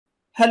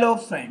Hello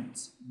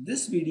friends,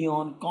 this video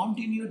on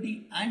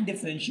continuity and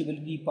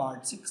differentiability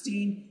part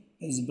 16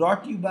 is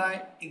brought to you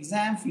by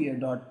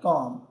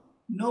examfear.com.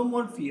 No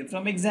more fear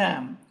from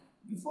exam.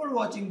 Before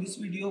watching this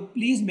video,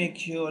 please make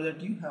sure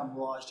that you have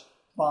watched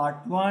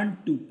part 1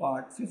 to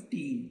part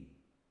 15.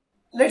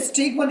 Let's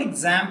take one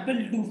example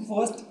to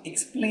first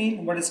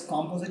explain what is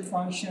composite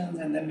functions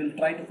and then we'll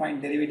try to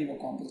find derivative of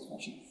composite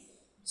function.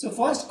 So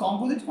first,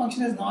 composite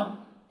function is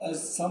not a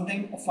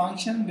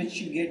function which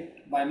you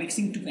get by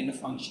mixing two kind of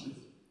functions.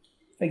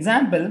 For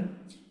example,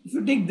 if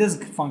you take this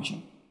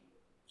function,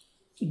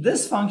 so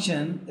this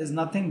function is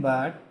nothing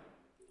but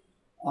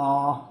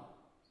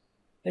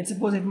let's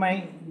suppose if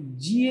my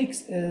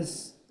gx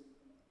is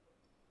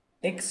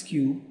x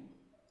cube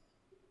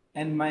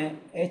and my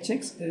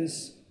hx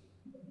is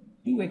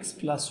 2x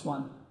plus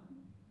 1.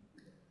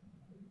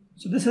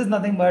 So this is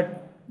nothing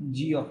but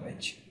g of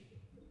h.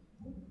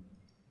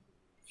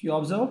 If you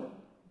observe,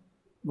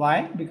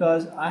 why?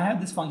 Because I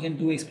have this function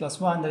 2x plus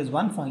 1, there is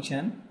one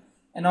function,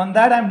 and on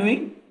that I am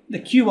doing the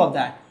cube of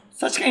that.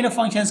 Such kind of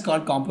function is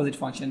called composite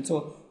function.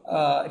 So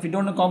if you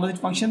don't know composite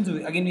functions,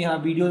 again we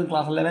have videos in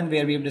class 11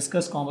 where we have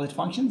discussed composite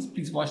functions.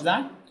 Please watch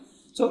that.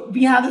 So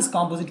we have this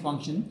composite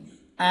function,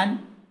 and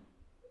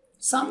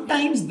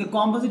sometimes the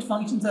composite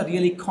functions are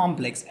really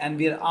complex and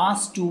we are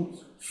asked to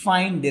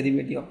find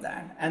derivative of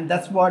that, and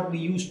that's what we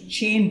use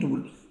chain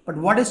rule. But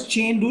what is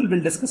chain rule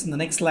we'll discuss in the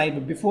next slide.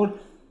 But before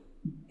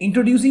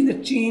introducing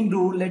the chain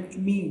rule, let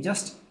me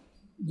just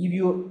give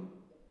you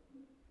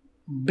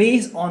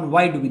base on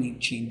why do we need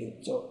chain rule.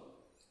 So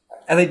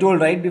as I told,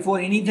 right,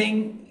 before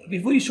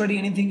you study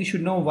anything, you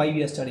should know why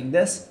we are studying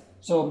this.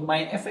 So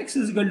my fx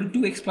is equal to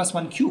 2x plus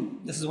 1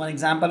 cube. This is one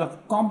example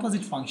of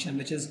composite function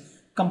which is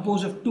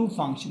composed of two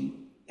functions,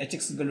 hx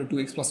is equal to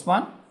 2x plus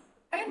 1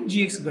 and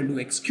gx is equal to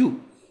x cube.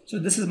 So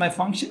this is my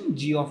function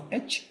g of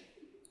h,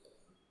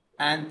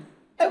 and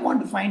I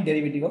want to find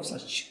derivative of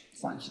such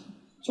function.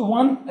 So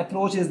one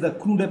approach is the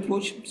crude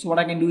approach. So what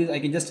I can do is I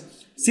can just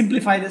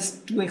simplify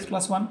this 2x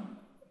plus 1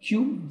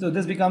 cube. So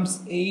this becomes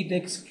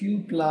 8x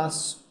cube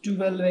plus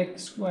 12x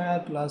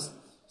square plus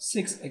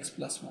 6x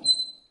plus 1.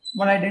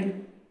 What I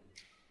did,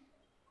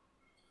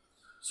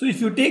 so if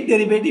you take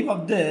derivative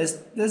of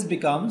this, this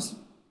becomes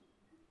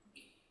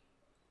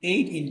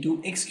 8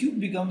 into x cube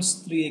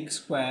becomes 3x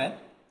square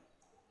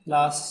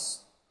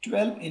plus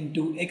 12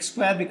 into x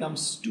square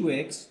becomes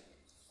 2x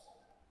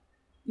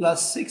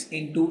plus 6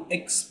 into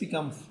x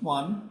becomes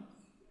 1.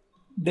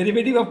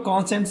 Derivative of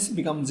constants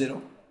becomes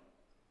 0.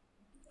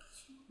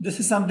 This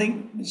is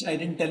something which I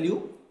didn't tell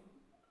you.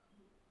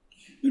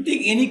 You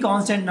take any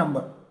constant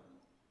number,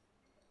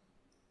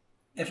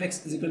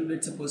 fx is equal to,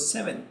 let's suppose,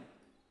 7.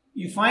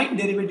 You find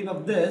derivative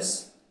of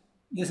this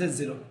is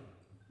 0.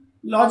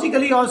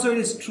 Logically also it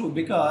is true,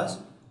 because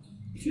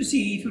if you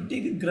see, if you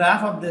take the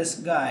graph of this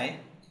guy,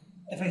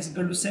 fx is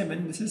equal to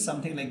 7, this is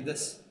something like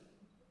this,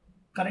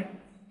 correct?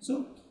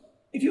 So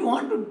if you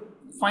want to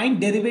find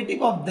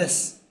derivative of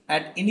this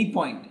at any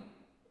point,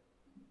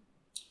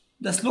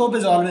 the slope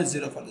is always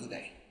 0 for this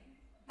guy,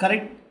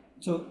 correct?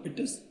 So it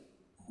is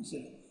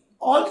 0.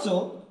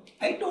 Also,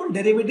 I told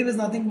derivative is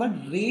nothing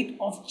but rate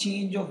of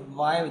change of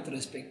y with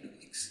respect to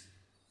x.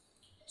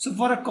 So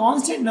for a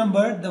constant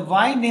number, the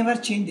y never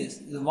changes.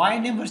 The y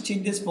never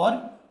changes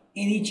for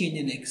any change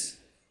in x.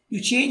 You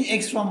change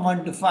x from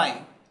 1 to 5,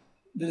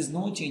 there is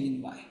no change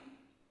in y.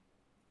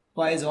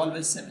 Y is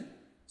always 7.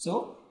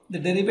 So the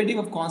derivative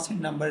of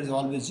constant number is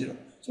always 0.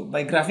 So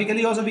by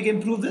graphically also we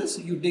can prove this.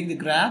 You take the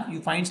graph,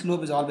 you find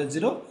slope is always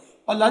 0.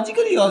 Or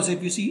logically also,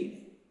 if you see,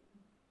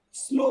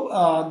 slope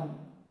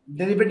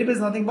derivative is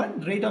nothing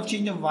but rate of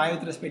change of y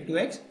with respect to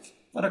x.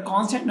 For a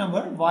constant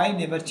number, y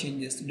never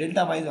changes. So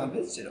delta y is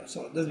always 0.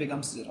 So this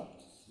becomes 0.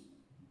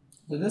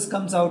 So this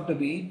comes out to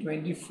be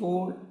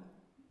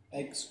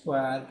 24x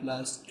square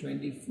plus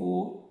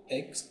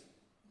 24x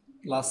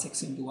plus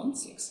 6 into 1,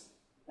 6.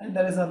 And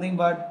that is nothing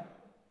but,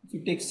 if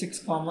you take 6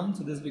 common,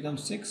 so this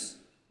becomes 6.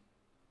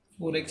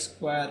 4x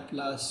square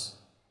plus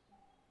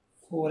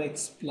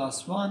 4x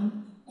plus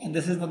 1, and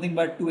this is nothing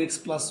but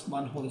 2x plus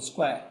 1 whole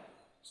square.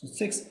 So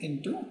 6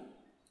 into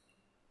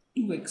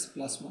 2x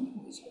plus 1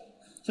 whole square.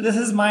 So this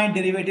is my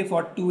derivative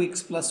for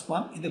 2x plus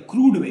 1 in the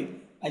crude way.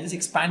 I just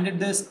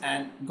expanded this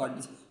and got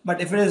this. But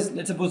if it is,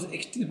 let's suppose,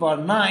 x to the power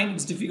 9,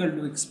 it's difficult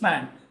to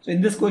expand. So in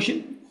this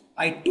question,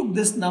 I took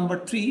this number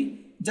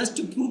 3 just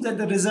to prove that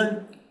the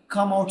result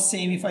come out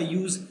same if I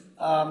use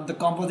the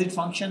composite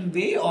function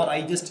way, or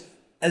I just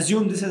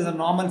assume this is a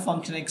normal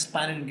function,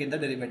 expand it and get the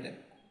derivative,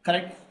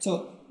 correct?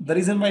 So the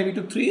reason why we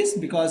took 3 is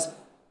because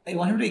I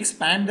wanted to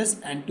expand this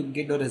and to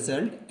get a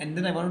result, and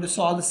then I wanted to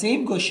solve the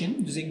same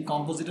question using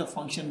composite of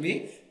function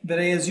way, where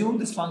I assume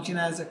this function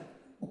as a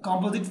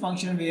composite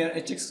function where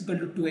hx is equal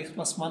to 2x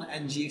plus 1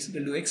 and gx is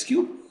equal to x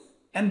cube,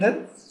 and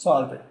then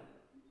solve it.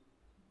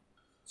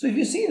 So if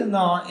you see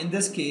now in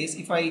this case,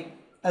 if I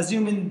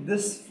assume in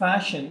this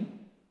fashion,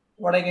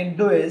 what I can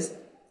do is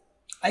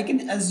I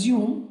can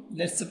assume,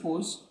 let's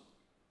suppose,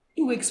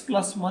 2x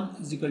plus 1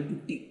 is equal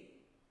to t.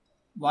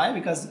 Why?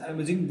 Because I'm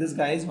using this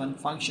guy as one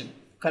function,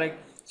 correct?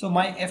 So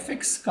my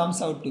fx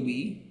comes out to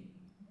be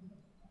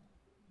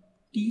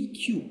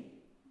tq.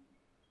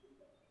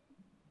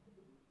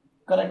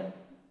 Correct.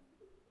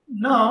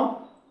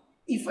 Now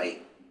if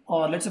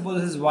or let's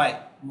suppose this is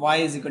y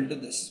is equal to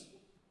this.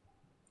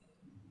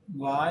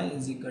 Y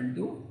is equal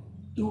to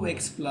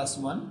 2x plus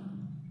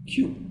 1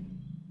 q.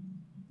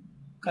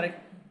 Correct.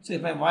 So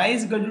if my y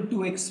is equal to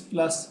 2x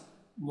plus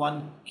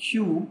 1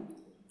 q,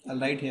 I'll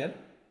write here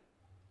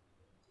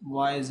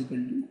y is equal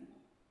to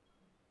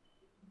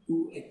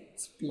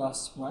 2x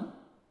plus 1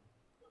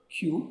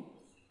 q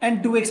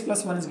and 2x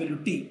plus 1 is equal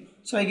to t.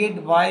 So I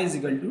get y is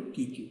equal to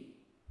tq.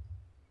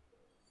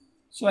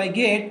 So I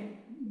get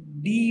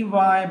dy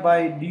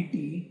by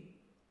dt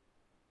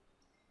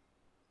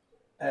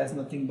as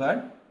nothing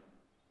but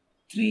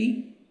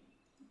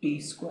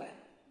 3t square.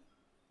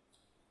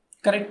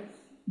 Correct.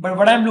 But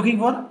what I am looking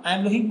for? I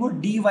am looking for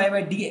dy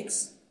by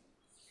dx.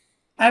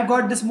 I have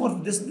got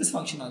this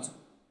function also.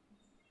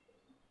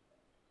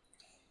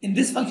 In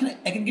this function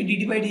I can get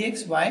dt by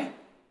dx. Why?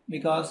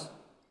 Because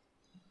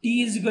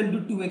t is equal to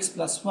 2x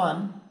plus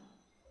 1.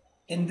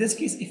 In this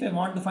case, if I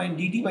want to find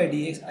dt by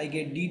dx, I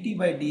get dt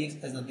by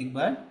dx as nothing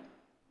but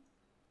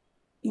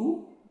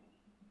 2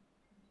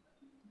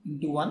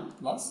 into 1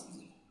 plus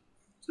 0.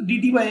 So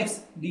dt by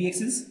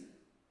dx is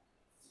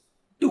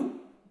 2.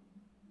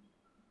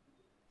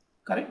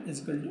 Correct?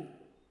 Is equal to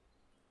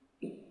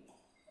 2.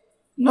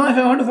 Now if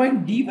I want to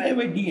find dy by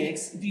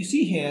dx, if you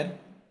see here,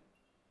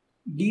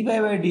 dy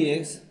by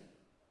dx,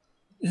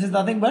 this is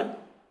nothing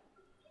but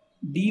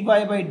dy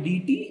by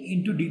dt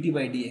into dt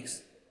by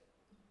dx.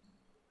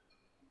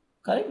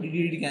 Correct?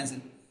 dt cancel.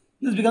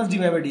 This becomes dy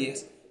by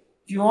dx.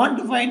 If you want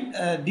to find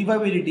dy by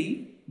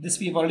dt, this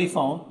we have already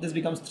found. This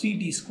becomes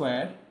 3t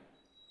square.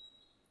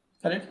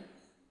 Correct?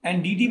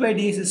 And dt by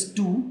dx is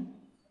 2.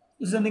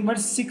 This is nothing but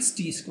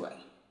 6t square.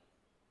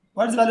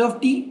 What is the value of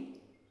t?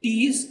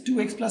 T is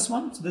 2x plus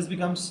 1. So this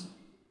becomes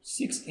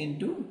 6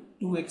 into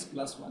 2x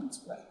plus 1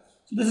 square.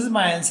 So this is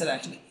my answer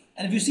actually.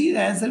 And if you see the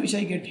answer which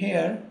I get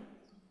here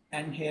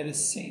and here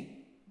is same.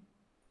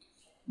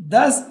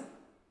 Thus,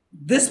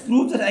 this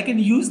proves that I can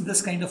use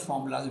this kind of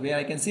formulas where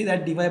I can say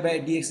that dy by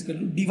dx is equal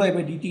to dy by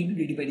dt into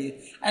dt by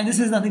dx. And this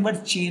is nothing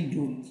but chain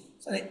rule.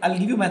 So I'll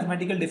give you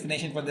mathematical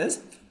definition for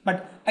this.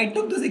 But I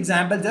took this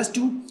example just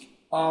to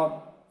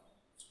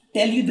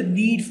tell you the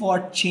need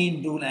for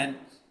chain rule and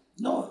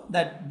know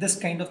that this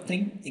kind of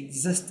thing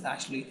exists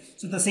actually.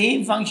 So the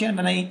same function,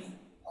 when I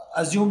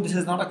assume this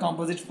is not a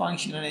composite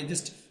function and I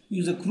just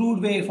use a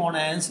crude way for an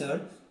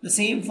answer, the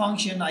same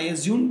function I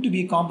assume to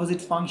be a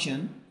composite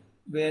function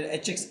where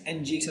hx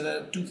and gx are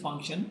the two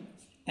functions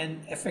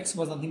and fx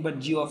was nothing but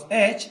g of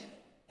h,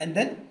 and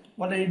then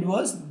what I did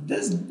was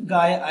this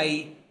guy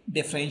I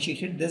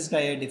differentiated, this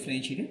guy I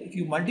differentiated. If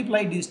you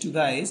multiply these two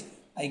guys,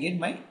 I get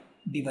my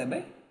dy by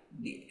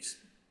dx.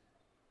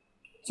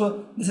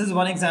 So this is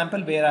one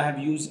example where I have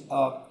used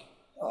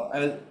I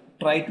will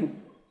try to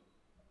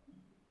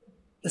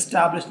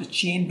establish the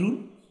chain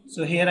rule.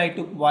 So here I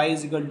took y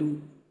is equal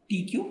to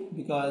tq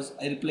because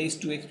I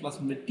replaced 2x plus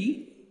 1 with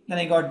t. Then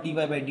I got dy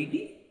by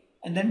dt.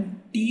 And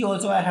then t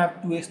also I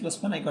have 2x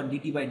plus 1, I got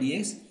dt by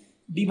dx.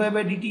 dy by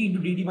dt into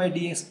dt by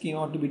dx came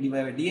out to be dy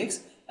by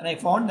dx, and I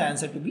found the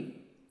answer to be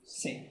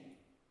same.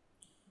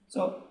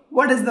 So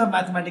what is the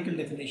mathematical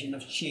definition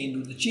of chain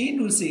rule? The chain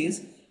rule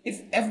says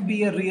if f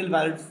be a real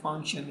valued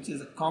function which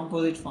is a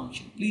composite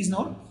function. Please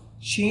note,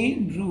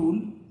 chain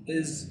rule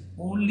is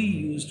only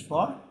used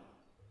for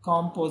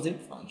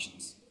composite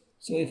functions.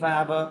 So if I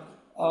have a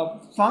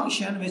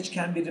function which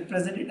can be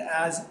represented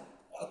as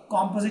a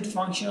composite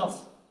function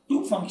of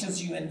two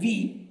functions u and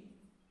v,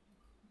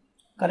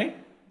 correct,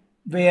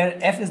 where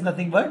f is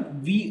nothing but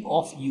v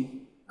of u,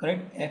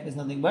 correct, f is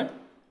nothing but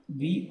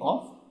v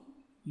of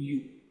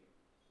u,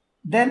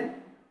 then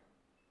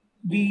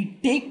we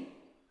take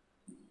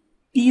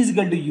t is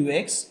equal to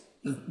ux,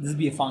 this will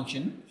be a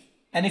function,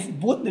 and if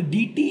both the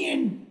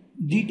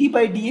dt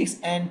by dx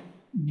and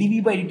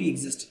dv by dt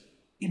exist,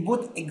 if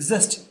both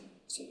exist,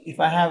 so if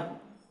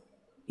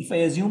I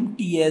assume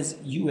t as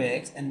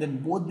ux and then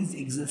both these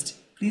exist,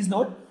 please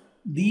note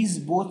these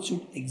both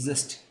should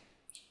exist.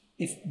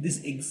 If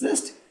this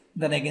exists,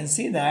 then I can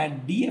say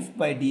that df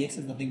by dx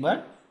is nothing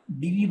but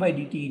dv by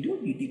dt into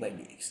dt by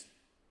dx.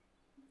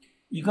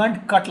 You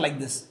can't cut like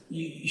this.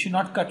 You should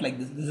not cut like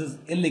this. This is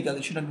illegal.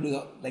 You shouldn't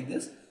do like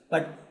this.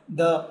 But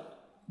the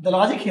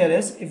logic here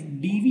is if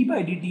dv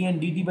by dt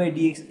and dt by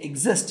dx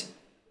exist,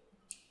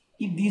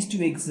 if these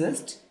two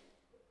exist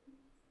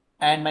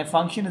and my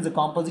function is a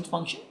composite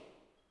function,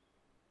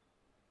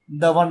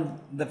 for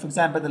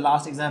example, the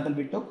last example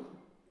we took,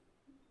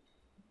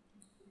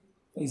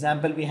 for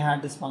example, we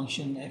had this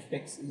function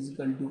fx is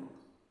equal to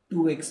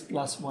 2x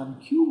plus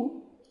 1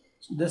 q.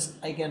 So this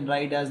I can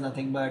write as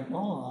nothing but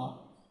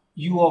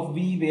u of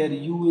v, where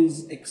u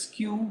is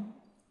xq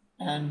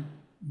and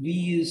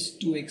v is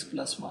 2x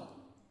plus 1.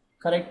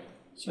 Correct?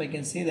 So I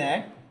can say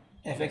that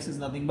fx is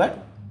nothing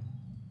but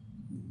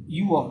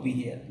u of v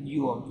here,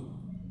 u of v.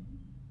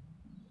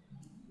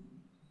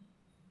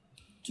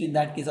 So in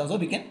that case also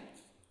we can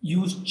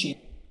use chain.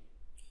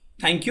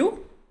 Thank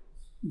you.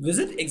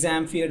 Visit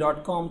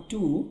examfear.com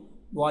to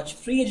watch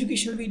free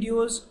educational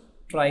videos,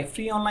 try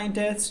free online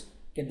tests,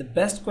 get the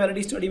best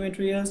quality study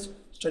materials,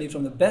 study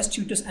from the best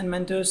tutors and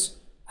mentors,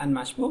 and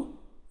much more.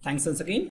 Thanks once again.